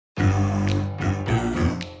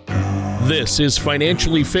This is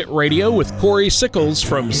Financially Fit Radio with Corey Sickles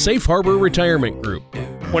from Safe Harbor Retirement Group.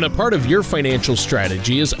 When a part of your financial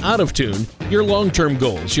strategy is out of tune, your long-term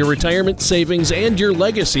goals, your retirement savings, and your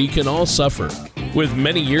legacy can all suffer. With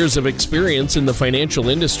many years of experience in the financial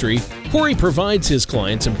industry, Corey provides his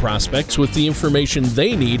clients and prospects with the information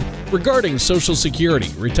they need regarding Social Security,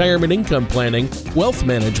 retirement income planning, wealth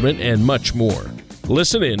management, and much more.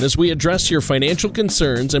 Listen in as we address your financial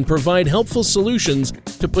concerns and provide helpful solutions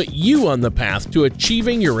to put you on the path to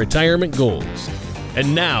achieving your retirement goals.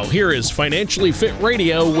 And now, here is Financially Fit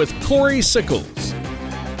Radio with Corey Sickles.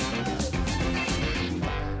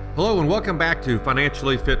 Hello and welcome back to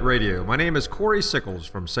Financially Fit Radio. My name is Corey Sickles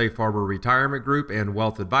from Safe Harbor Retirement Group and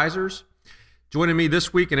Wealth Advisors. Joining me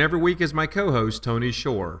this week and every week is my co-host, Tony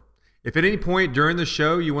Shore. If at any point during the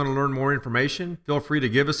show you want to learn more information, feel free to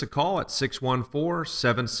give us a call at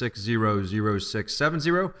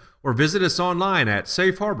 614-760-0670 or visit us online at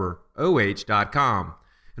safeharboroh.com.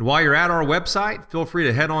 And while you're at our website, feel free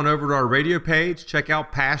to head on over to our radio page, check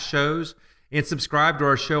out past shows, and subscribe to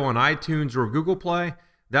our show on iTunes or Google Play.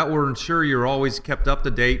 That will ensure you're always kept up to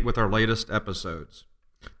date with our latest episodes.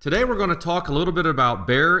 Today we're going to talk a little bit about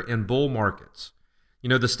bear and bull markets. You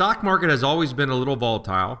know, the stock market has always been a little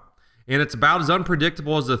volatile, and it's about as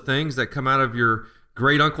unpredictable as the things that come out of your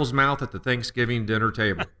great uncle's mouth at the Thanksgiving dinner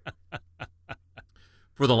table.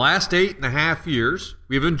 For the last 8.5 years,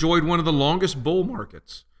 we've enjoyed one of the longest bull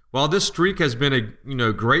markets. While this streak has been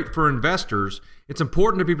great for investors, it's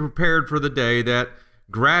important to be prepared for the day that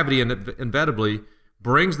gravity inevitably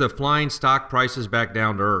brings the flying stock prices back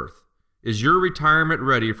down to earth. Is your retirement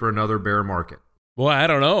ready for another bear market? Well, I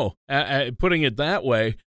don't know. Putting it that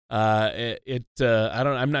way,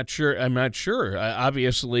 I'm not sure.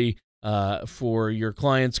 Obviously, for your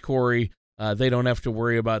clients, Corey, they don't have to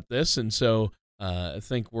worry about this, and so I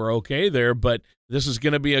think we're okay there. But this is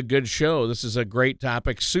going to be a good show. This is a great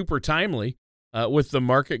topic, super timely, with the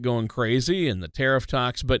market going crazy and the tariff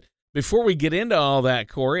talks. But before we get into all that,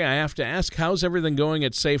 Corey, I have to ask, how's everything going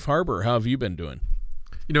at Safe Harbor? How have you been doing?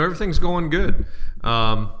 You know, everything's going good.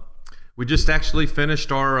 We just actually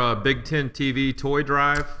finished our Big Ten TV toy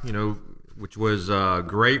drive, which was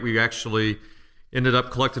great. We actually ended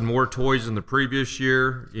up collecting more toys than the previous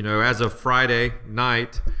year. As of Friday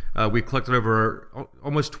night, we collected over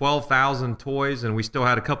almost 12,000 toys, and we still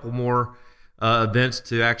had a couple more events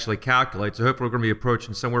to actually calculate. So hopefully we're going to be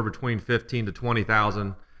approaching somewhere between 15 to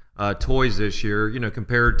 20,000 toys this year.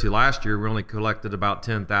 Compared to last year, we only collected about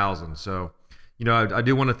 10,000. So, I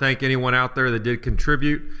do want to thank anyone out there that did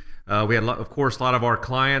contribute. We had, of course, a lot of our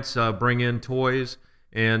clients bring in toys,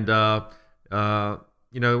 and it's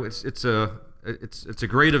a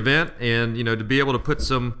great event, and to be able to put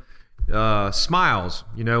some smiles,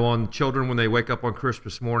 on children when they wake up on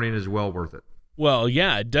Christmas morning is well worth it. Well,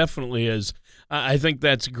 yeah, it definitely is. I think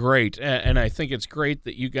that's great, and I think it's great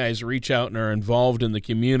that you guys reach out and are involved in the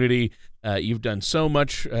community. You've done so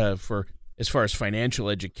much as far as financial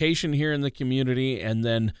education here in the community, and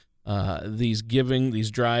then these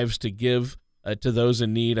drives to give to those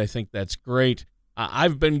in need. I think that's great.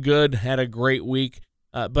 I've been good, had a great week,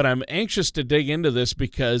 but I'm anxious to dig into this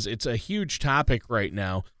because it's a huge topic right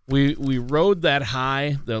now. We rode that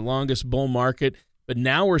high, the longest bull market, but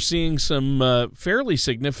now we're seeing some fairly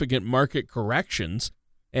significant market corrections,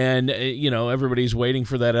 and everybody's waiting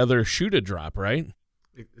for that other shoe to drop, right?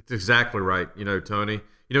 It's exactly right, Tony.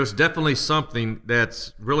 It's definitely something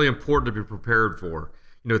that's really important to be prepared for.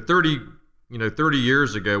 30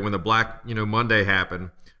 years ago when the Black, Monday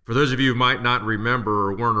happened, for those of you who might not remember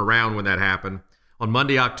or weren't around when that happened, on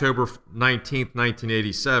Monday, October 19th,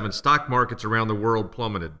 1987, stock markets around the world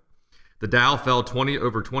plummeted. The Dow fell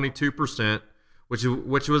over 22%,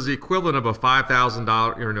 which was the equivalent of a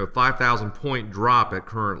 $5,000 point drop at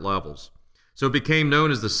current levels. So it became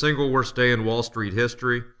known as the single worst day in Wall Street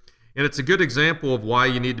history. And it's a good example of why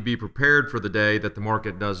you need to be prepared for the day that the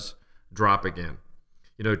market does drop again.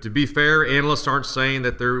 To be fair, analysts aren't saying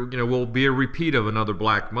that there, will be a repeat of another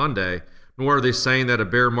Black Monday, nor are they saying that a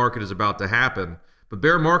bear market is about to happen. But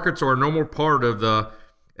bear markets are a normal part of the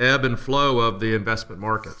ebb and flow of the investment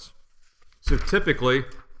markets. So typically,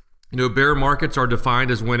 bear markets are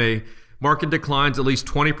defined as when a market declines at least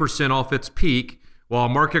 20% off its peak, while a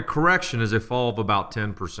market correction is a fall of about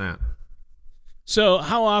 10%. So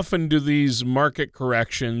how often do these market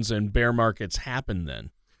corrections and bear markets happen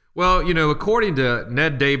then? Well, according to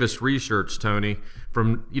Ned Davis research, Tony,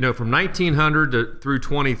 from 1900 through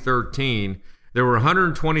 2013, there were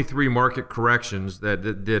 123 market corrections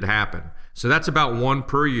that did happen. So that's about one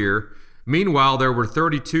per year. Meanwhile, there were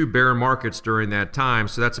 32 bear markets during that time,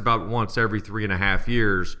 so that's about once every 3.5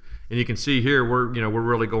 years. And you can see here we're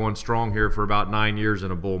really going strong here for about 9 years in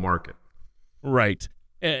a bull market. Right.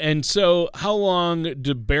 And so how long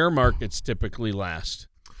do bear markets typically last?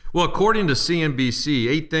 Well, according to CNBC,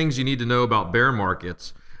 8 things you need to know about bear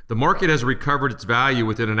markets. The market has recovered its value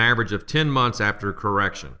within an average of 10 months after a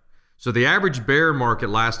correction. So the average bear market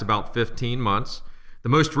lasts about 15 months. The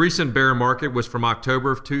most recent bear market was from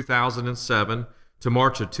October of 2007 to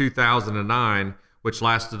March of 2009, which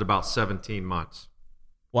lasted about 17 months.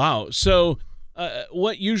 Wow. So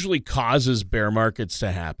what usually causes bear markets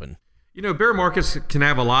to happen? Bear markets can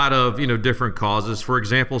have a lot of, different causes. For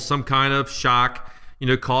example, some kind of shock,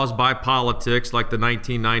 caused by politics, like the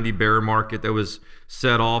 1990 bear market that was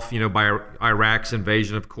set off, by Iraq's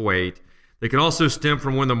invasion of Kuwait. They can also stem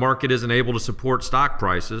from when the market isn't able to support stock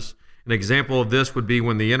prices. An example of this would be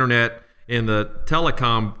when the internet and the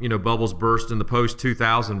telecom, bubbles burst in the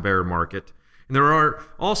post-2000 bear market. And there are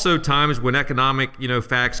also times when economic,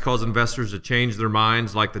 facts cause investors to change their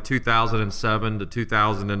minds, like the 2007 to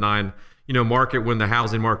 2009, market when the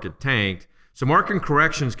housing market tanked. So market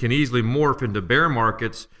corrections can easily morph into bear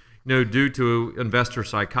markets, due to investor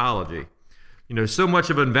psychology. So much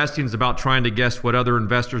of investing is about trying to guess what other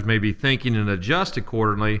investors may be thinking and adjust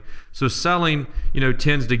accordingly. So selling,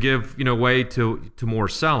 tends to give, way to more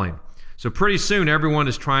selling. So pretty soon everyone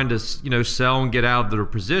is trying to, sell and get out of their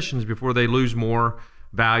positions before they lose more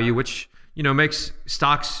value, which, makes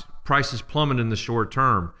stocks prices plummet in the short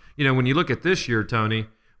term. When you look at this year, Tony,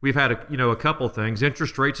 we've had a couple things.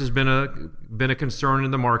 Interest rates has been a concern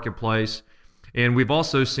in the marketplace, and we've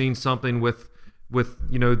also seen something with the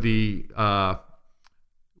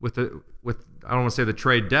I don't want to say the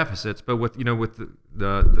trade deficits, but with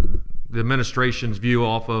the administration's view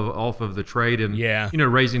off of the trade and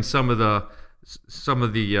raising some of the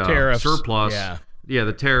tariffs. Surplus,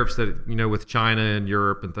 the tariffs that with China and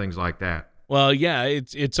Europe and things like that. Well, yeah,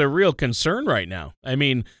 it's a real concern right now. I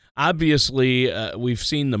mean, obviously, we've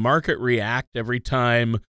seen the market react every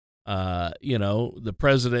time the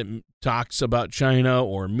president talks about China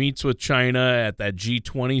or meets with China at that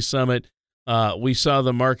G20 summit. We saw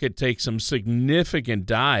the market take some significant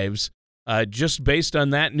dives just based on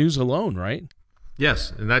that news alone, right?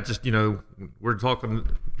 Yes, and that just, we're talking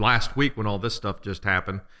last week when all this stuff just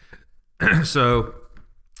happened. So,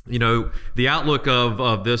 the outlook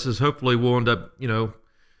of this is hopefully we'll end up,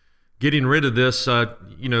 getting rid of this,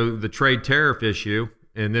 the trade tariff issue,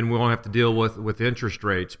 and then we won't have to deal with interest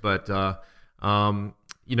rates. But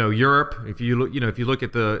Europe, if you look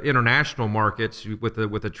at the international markets with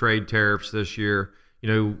the trade tariffs this year,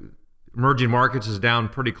 emerging markets is down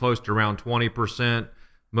pretty close to around 20%.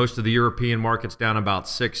 Most of the European markets down about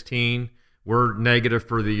 16%. We're negative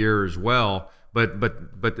for the year as well, but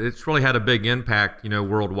it's really had a big impact,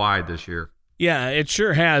 worldwide this year. Yeah, it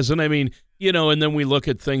sure has. And I mean, and then we look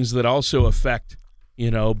at things that also affect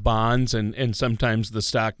bonds and sometimes the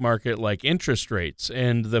stock market, like interest rates.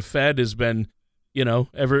 And the Fed has been,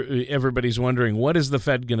 everybody's wondering, what is the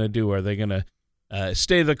Fed going to do? Are they going to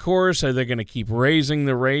stay the course? Are they going to keep raising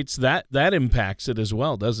the rates? That impacts it as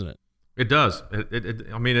well, doesn't it? It does.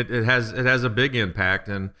 It has a big impact,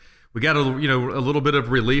 and we got a little bit of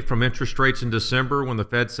relief from interest rates in December when the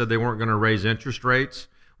Fed said they weren't going to raise interest rates,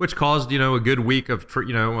 which caused a good week of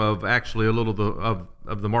actually a little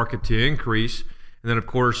of the market to increase. And then, of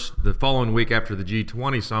course, the following week after the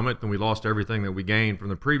G20 summit, then we lost everything that we gained from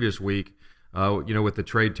the previous week, with the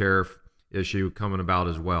trade tariff issue coming about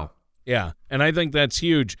as well. Yeah, and I think that's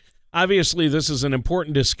huge. Obviously, this is an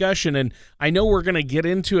important discussion, and I know we're going to get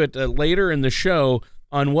into it later in the show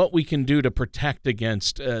on what we can do to protect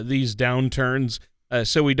against these downturns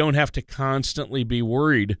so we don't have to constantly be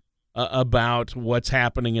worried about what's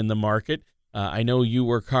happening in the market. I know you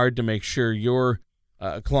work hard to make sure your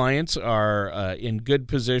clients are in good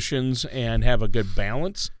positions and have a good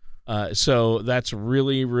balance. So that's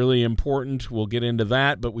really, really important. We'll get into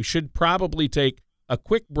that, but we should probably take a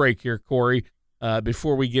quick break here, Corey,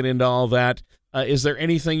 before we get into all that. Is there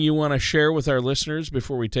anything you want to share with our listeners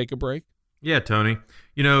before we take a break? Yeah, Tony.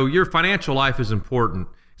 Your financial life is important.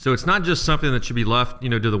 So it's not just something that should be left,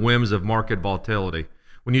 to the whims of market volatility.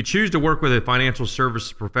 When you choose to work with a financial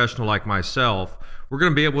services professional like myself, we're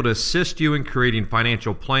going to be able to assist you in creating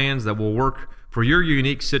financial plans that will work for your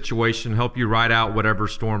unique situation, help you ride out whatever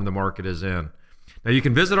storm the market is in. Now, you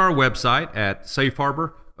can visit our website at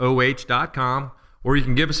safeharboroh.com, or you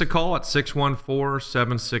can give us a call at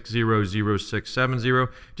 614-760-0670.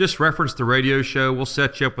 Just reference the radio show. We'll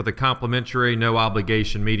set you up with a complimentary,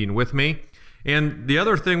 no-obligation meeting with me. And the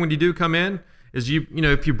other thing when you do come in is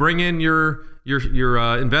if you bring in your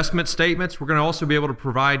investment statements, we're going to also be able to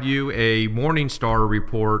provide you a Morningstar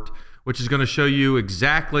report which is going to show you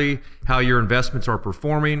exactly how your investments are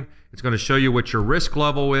performing. It's going to show you what your risk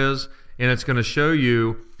level is, and it's going to show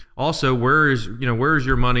you also where is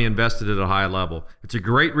your money invested at a high level. It's a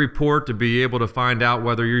great report to be able to find out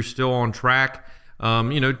whether you're still on track,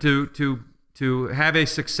 to have a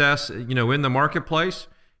success, in the marketplace.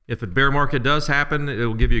 If a bear market does happen, it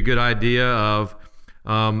will give you a good idea of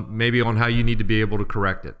maybe on how you need to be able to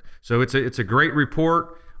correct it. So it's a great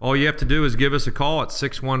report. All you have to do is give us a call at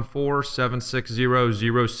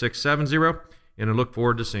 614-760-0670, and I look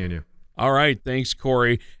forward to seeing you. All right. Thanks,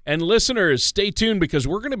 Corey. And listeners, stay tuned because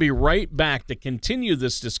we're going to be right back to continue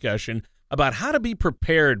this discussion about how to be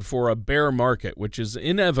prepared for a bear market, which is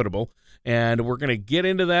inevitable. And we're going to get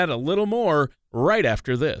into that a little more right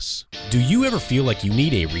after this. Do you ever feel like you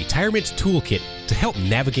need a retirement toolkit to help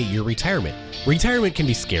navigate your retirement? Retirement can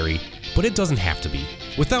be scary, but it doesn't have to be.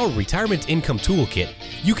 With our Retirement Income Toolkit,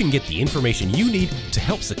 you can get the information you need to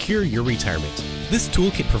help secure your retirement. This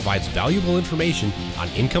toolkit provides valuable information on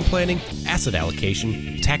income planning, asset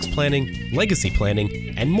allocation, tax planning, legacy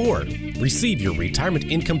planning, and more. Receive your Retirement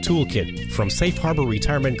Income Toolkit from Safe Harbor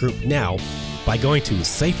Retirement Group now by going to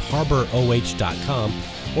safeharboroh.com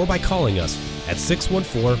or by calling us at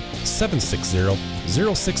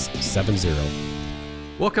 614-760-0670.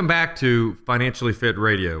 Welcome back to Financially Fit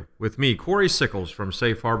Radio with me, Corey Sickles from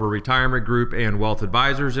Safe Harbor Retirement Group and Wealth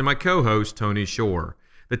Advisors, and my co-host, Tony Shore.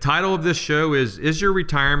 The title of this show is your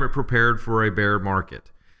retirement prepared for a bear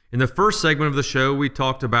market? In the first segment of the show, we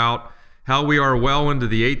talked about how we are well into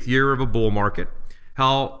the 8th year of a bull market,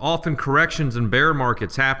 how often corrections in bear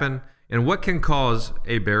markets happen, and what can cause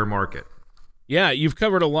a bear market. Yeah, you've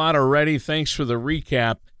covered a lot already. Thanks for the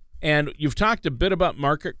recap. And you've talked a bit about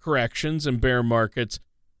market corrections and bear markets.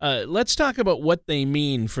 Let's talk about what they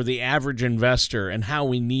mean for the average investor and how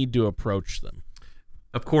we need to approach them.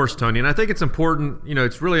 Of course, Tony. And I think it's important,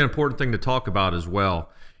 it's really an important thing to talk about as well.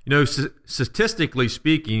 Statistically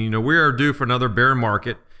speaking, we are due for another bear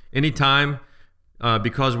market anytime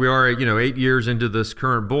because we are, 8 years into this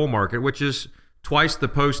current bull market, which is twice the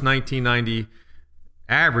post-1990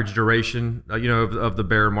 average duration, of the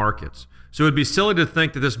bear markets. So it'd be silly to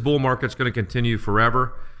think that this bull market's going to continue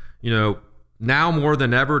forever. Now more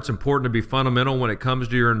than ever, it's important to be fundamental when it comes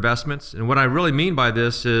to your investments. And what I really mean by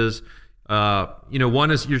this is,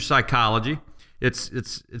 one is your psychology. It's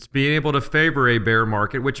being able to favor a bear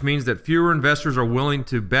market, which means that fewer investors are willing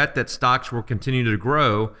to bet that stocks will continue to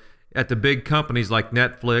grow at the big companies like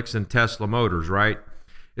Netflix and Tesla Motors, right?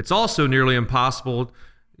 It's also nearly impossible,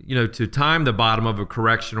 to time the bottom of a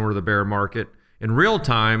correction or the bear market. In real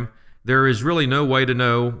time, there is really no way to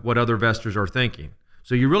know what other investors are thinking.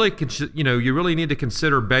 So you really need to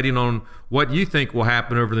consider betting on what you think will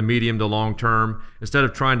happen over the medium to long term instead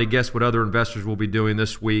of trying to guess what other investors will be doing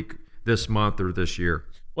this week, this month, or this year.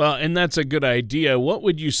 Well, and that's a good idea. What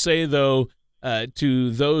would you say, though, to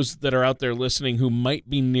those that are out there listening who might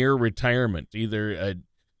be near retirement, either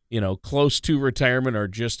close to retirement or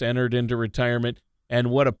just entered into retirement, and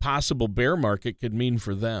what a possible bear market could mean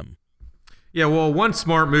for them? Yeah, well, one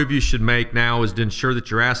smart move you should make now is to ensure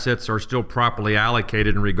that your assets are still properly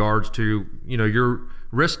allocated in regards to, your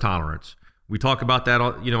risk tolerance. We talk about that,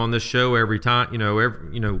 on this show every time,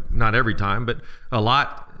 not every time, but a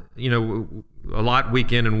lot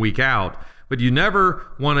week in and week out. But you never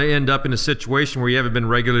want to end up in a situation where you haven't been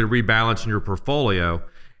regularly rebalancing your portfolio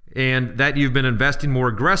and that you've been investing more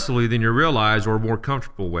aggressively than you realize or more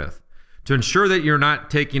comfortable with. To ensure that you're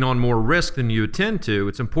not taking on more risk than you intend to,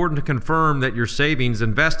 it's important to confirm that your savings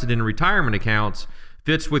invested in retirement accounts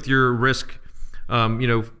fits with your risk,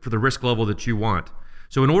 for the risk level that you want.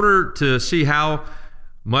 So in order to see how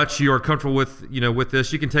much you are comfortable with, with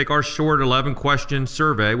this, you can take our short 11-question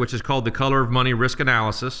survey, which is called the Color of Money Risk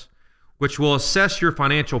Analysis, which will assess your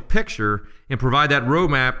financial picture and provide that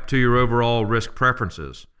roadmap to your overall risk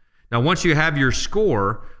preferences. Now, once you have your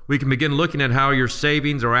score, we can begin looking at how your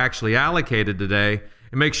savings are actually allocated today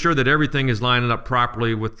and make sure that everything is lining up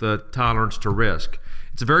properly with the tolerance to risk.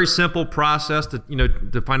 It's a very simple process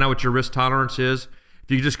to find out what your risk tolerance is.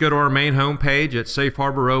 If you just go to our main homepage at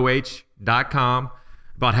safeharboroh.com,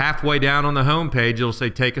 about halfway down on the homepage, it'll say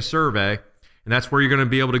take a survey, and that's where you're going to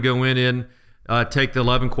be able to go in and take the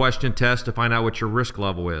 11-question test to find out what your risk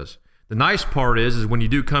level is. The nice part is when you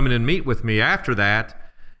do come in and meet with me after that,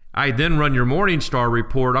 I then run your Morningstar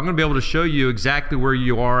report. I'm going to be able to show you exactly where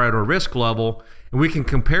you are at a risk level, and we can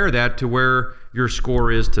compare that to where your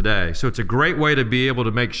score is today. So it's a great way to be able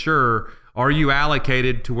to make sure, are you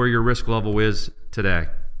allocated to where your risk level is today?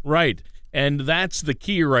 Right. And that's the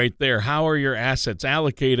key right there. How are your assets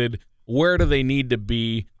allocated? Where do they need to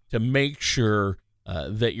be to make sure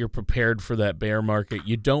that you're prepared for that bear market.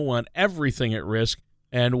 You don't want everything at risk.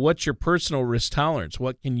 And what's your personal risk tolerance?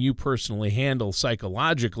 What can you personally handle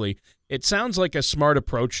psychologically? It sounds like a smart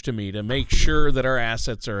approach to me to make sure that our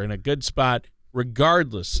assets are in a good spot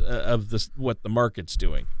regardless of what the market's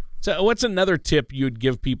doing. So what's another tip you'd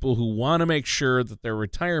give people who want to make sure that their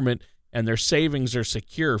retirement and their savings are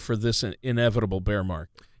secure for this inevitable bear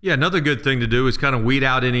market? Yeah, another good thing to do is kind of weed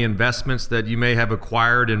out any investments that you may have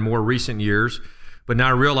acquired in more recent years, but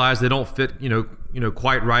now realize they don't fit,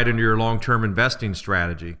 quite right into your long-term investing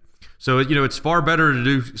strategy. So, it's far better to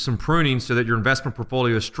do some pruning so that your investment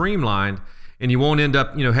portfolio is streamlined and you won't end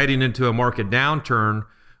up, heading into a market downturn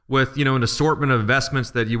with, an assortment of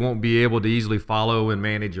investments that you won't be able to easily follow and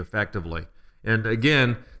manage effectively. And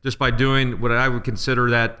again, just by doing what I would consider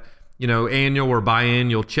that, annual or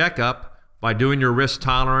biannual checkup, by doing your risk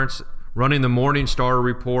tolerance, running the Morningstar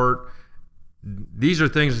report, these are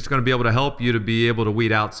things that's going to be able to help you to be able to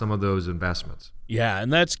weed out some of those investments. Yeah,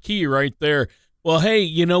 and that's key right there. Well, hey,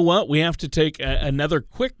 you know what? We have to take another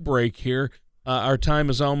quick break here. Our time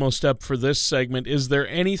is almost up for this segment. Is there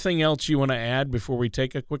anything else you want to add before we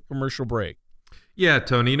take a quick commercial break? Yeah,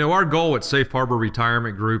 Tony. Our goal at Safe Harbor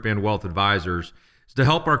Retirement Group and Wealth Advisors is to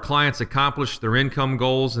help our clients accomplish their income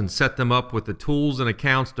goals and set them up with the tools and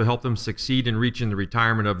accounts to help them succeed in reaching the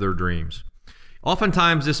retirement of their dreams.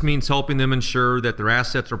 Oftentimes, this means helping them ensure that their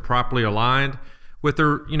assets are properly aligned with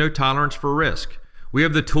their, tolerance for risk. We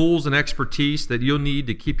have the tools and expertise that you'll need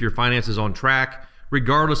to keep your finances on track,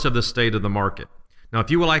 regardless of the state of the market. Now, if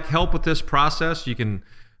you would like help with this process, you can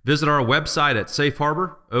visit our website at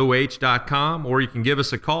safeharboroh.com, or you can give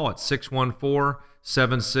us a call at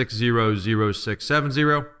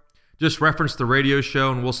 614-760-0670. Just reference the radio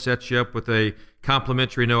show, and we'll set you up with a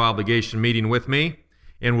complimentary, no-obligation meeting with me.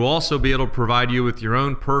 And we'll also be able to provide you with your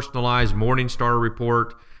own personalized Morningstar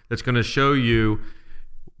report that's going to show you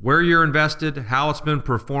where you're invested, how it's been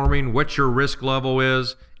performing, what your risk level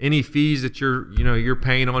is, any fees that you're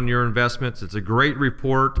paying on your investments. It's a great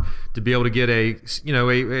report to be able to get a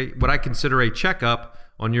what I consider a checkup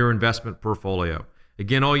on your investment portfolio.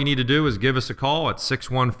 Again, all you need to do is give us a call at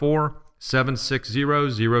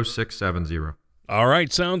 614-760-0670. All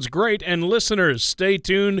right, sounds great. And listeners, stay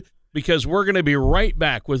tuned, because we're going to be right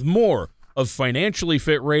back with more of Financially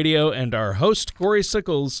Fit Radio and our host, Corey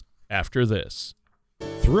Sickles, after this.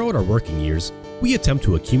 Throughout our working years, we attempt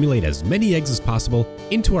to accumulate as many eggs as possible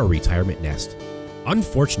into our retirement nest.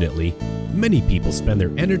 Unfortunately, many people spend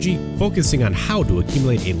their energy focusing on how to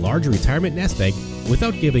accumulate a large retirement nest egg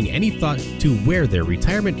without giving any thought to where their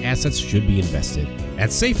retirement assets should be invested.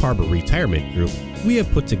 At Safe Harbor Retirement Group, we have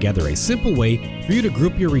put together a simple way for you to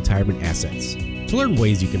group your retirement assets. To learn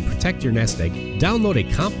ways you can protect your nest egg, download a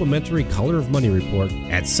complimentary Color of Money report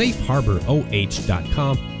at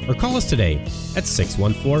safeharboroh.com or call us today at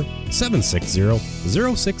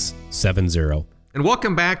 614-760-0670. And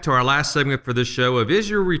welcome back to our last segment for this show of Is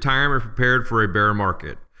Your Retirement Prepared for a Bear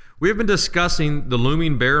Market? We have been discussing the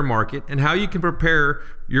looming bear market and how you can prepare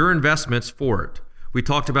your investments for it. We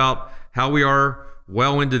talked about how we are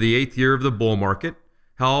well into the 8th year of the bull market,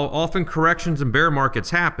 how often corrections in bear markets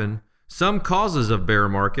happen, some causes of bear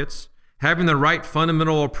markets, having the right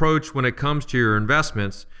fundamental approach when it comes to your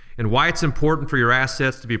investments, and why it's important for your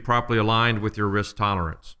assets to be properly aligned with your risk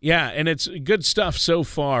tolerance. Yeah, and it's good stuff so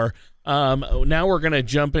far. Now we're going to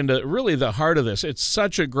jump into really the heart of this. It's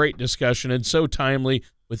such a great discussion and so timely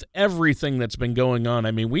with everything that's been going on.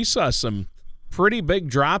 I mean, we saw some pretty big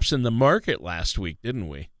drops in the market last week, didn't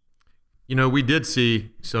we? We did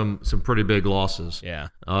see some pretty big losses. Yeah.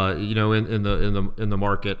 In the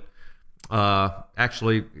market.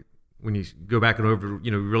 Actually, when you go back and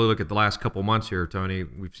really look at the last couple months here, Tony,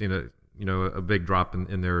 we've seen a big drop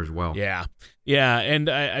in there as well. Yeah. And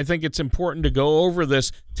I think it's important to go over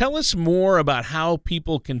this. Tell us more about how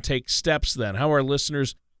people can take steps then, how our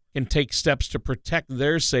listeners can take steps to protect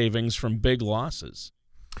their savings from big losses.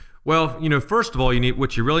 Well, first of all,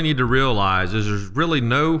 what you really need to realize is there's really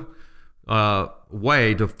no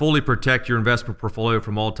way to fully protect your investment portfolio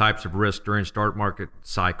from all types of risk during stock market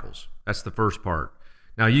cycles. That's the first part.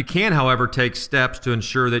 Now, you can, however, take steps to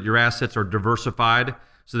ensure that your assets are diversified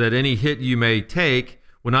so that any hit you may take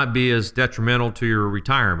will not be as detrimental to your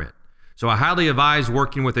retirement. So I highly advise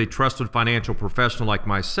working with a trusted financial professional like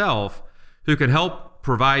myself who can help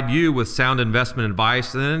provide you with sound investment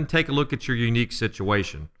advice, and then take a look at your unique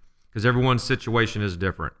situation, because everyone's situation is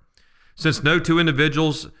different. Since no two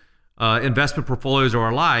individuals' investment portfolios are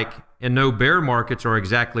alike and no bear markets are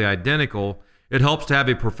exactly identical, it helps to have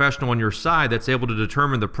a professional on your side that's able to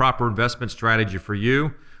determine the proper investment strategy for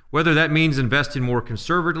you, whether that means investing more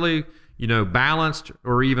conservatively, balanced,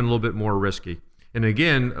 or even a little bit more risky. And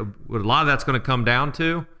again, what a lot of that's going to come down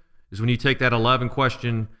to is when you take that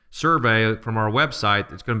 11-question survey from our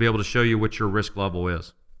website, it's going to be able to show you what your risk level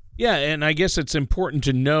is. Yeah, and I guess it's important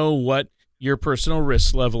to know what your personal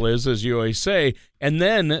risk level is, as you always say, and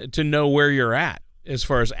then to know where you're at as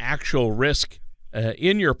far as actual risk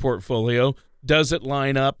in your portfolio. Does it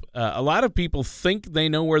line up? A lot of people think they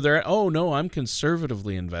know where they're at. Oh, no, I'm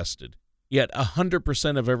conservatively invested. Yet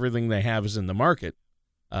 100% of everything they have is in the market,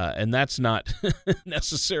 and that's not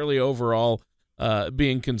necessarily overall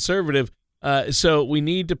being conservative. So we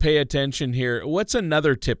need to pay attention here. What's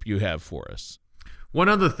another tip you have for us? One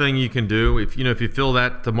other thing you can do, if you feel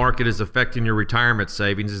that the market is affecting your retirement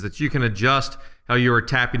savings, is that you can adjust how you are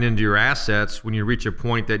tapping into your assets when you reach a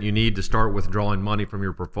point that you need to start withdrawing money from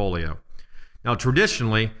your portfolio. Now,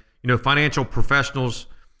 traditionally, financial professionals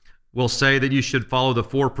will say that you should follow the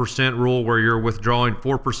 4% rule, where you're withdrawing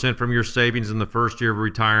 4% from your savings in the first year of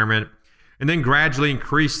retirement, and then gradually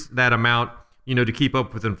increase that amount, to keep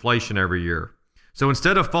up with inflation every year. So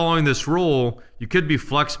instead of following this rule, you could be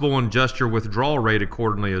flexible and adjust your withdrawal rate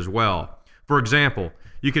accordingly as well. For example,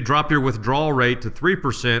 you could drop your withdrawal rate to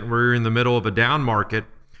 3% where you're in the middle of a down market,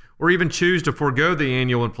 or even choose to forego the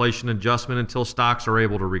annual inflation adjustment until stocks are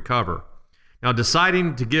able to recover. Now,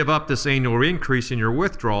 deciding to give up this annual increase in your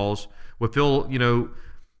withdrawals would feel,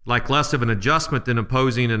 like less of an adjustment than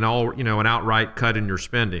imposing an outright cut in your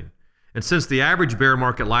spending. And since the average bear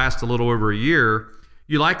market lasts a little over a year,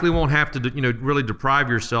 you likely won't have to, really deprive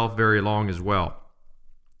yourself very long as well.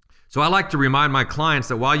 So I like to remind my clients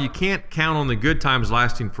that while you can't count on the good times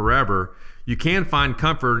lasting forever, you can find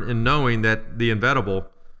comfort in knowing that the inevitable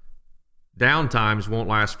downtimes won't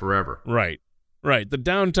last forever. Right. The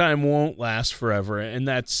downtime won't last forever, and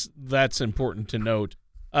that's important to note.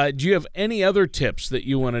 Do you have any other tips that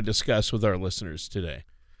you want to discuss with our listeners today?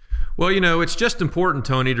 Well, it's just important,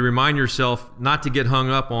 Tony, to remind yourself not to get hung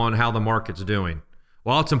up on how the market's doing.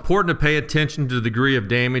 While it's important to pay attention to the degree of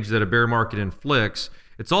damage that a bear market inflicts,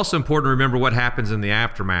 it's also important to remember what happens in the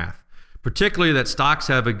aftermath, particularly that stocks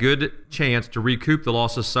have a good chance to recoup the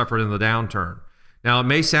losses suffered in the downturn. Now, it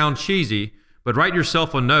may sound cheesy, but write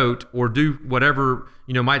yourself a note or do whatever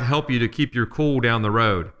might help you to keep your cool down the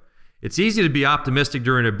road. It's easy to be optimistic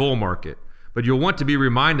during a bull market, but you'll want to be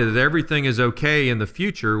reminded that everything is okay in the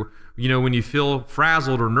future, when you feel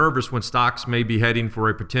frazzled or nervous when stocks may be heading for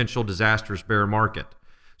a potential disastrous bear market.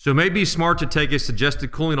 So it may be smart to take a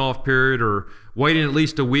suggested cooling off period or waiting at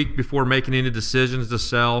least a week before making any decisions to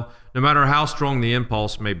sell, no matter how strong the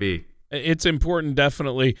impulse may be. It's important,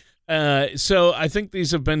 definitely. So I think these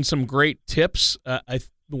have been some great tips.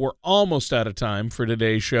 We're almost out of time for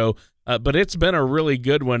today's show, but it's been a really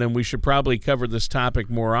good one, and we should probably cover this topic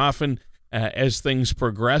more often as things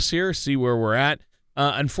progress here, see where we're at.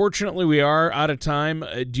 Unfortunately, we are out of time.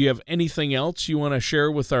 Do you have anything else you want to share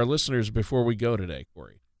with our listeners before we go today,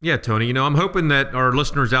 Corey? Yeah, Tony, I'm hoping that our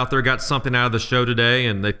listeners out there got something out of the show today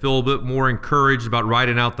and they feel a bit more encouraged about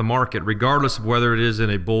riding out the market, regardless of whether it is in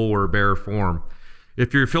a bull or a bear form.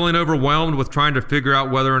 If you're feeling overwhelmed with trying to figure out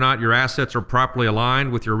whether or not your assets are properly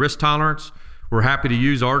aligned with your risk tolerance, we're happy to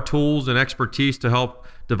use our tools and expertise to help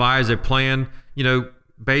devise a plan,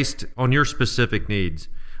 based on your specific needs.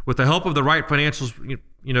 With the help of the right financial,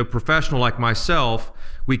 professional like myself,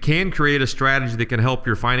 we can create a strategy that can help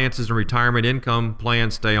your finances and retirement income plan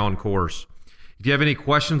stay on course. If you have any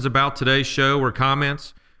questions about today's show or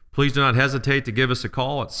comments, please do not hesitate to give us a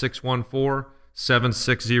call at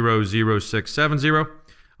 614-760-0670.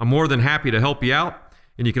 I'm more than happy to help you out,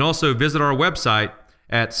 and you can also visit our website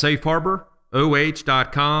at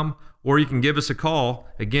safeharboroh.com, or you can give us a call,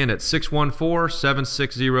 again, at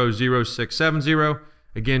 614-760-0670.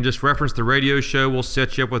 Again, just reference the radio show. We'll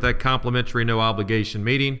set you up with that complimentary no-obligation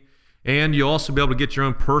meeting. And you'll also be able to get your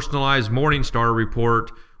own personalized Morningstar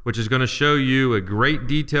report, which is going to show you a great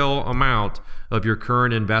detail amount of your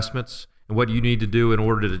current investments and what you need to do in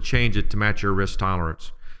order to change it to match your risk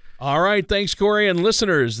tolerance. All right, thanks, Corey. And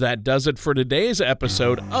listeners, that does it for today's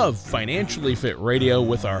episode of Financially Fit Radio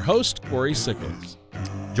with our host, Corey Sickles.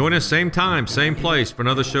 Join us same time, same place for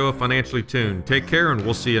another show of Financially Tuned. Take care, and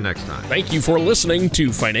we'll see you next time. Thank you for listening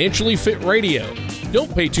to Financially Fit Radio.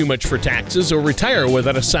 Don't pay too much for taxes or retire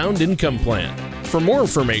without a sound income plan. For more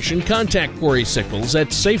information, contact Corey Sickles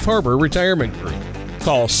at Safe Harbor Retirement Group.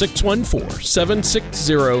 Call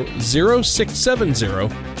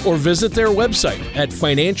 614-760-0670 or visit their website at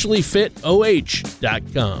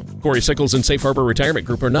financiallyfitoh.com. Corey Sickles and Safe Harbor Retirement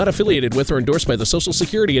Group are not affiliated with or endorsed by the Social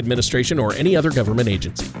Security Administration or any other government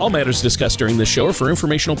agency. All matters discussed during this show are for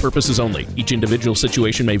informational purposes only. Each individual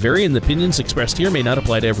situation may vary, and the opinions expressed here may not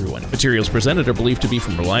apply to everyone. Materials presented are believed to be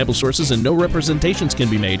from reliable sources, and no representations can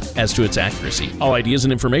be made as to its accuracy. All ideas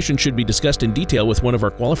and information should be discussed in detail with one of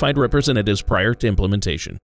our qualified representatives prior to implementation.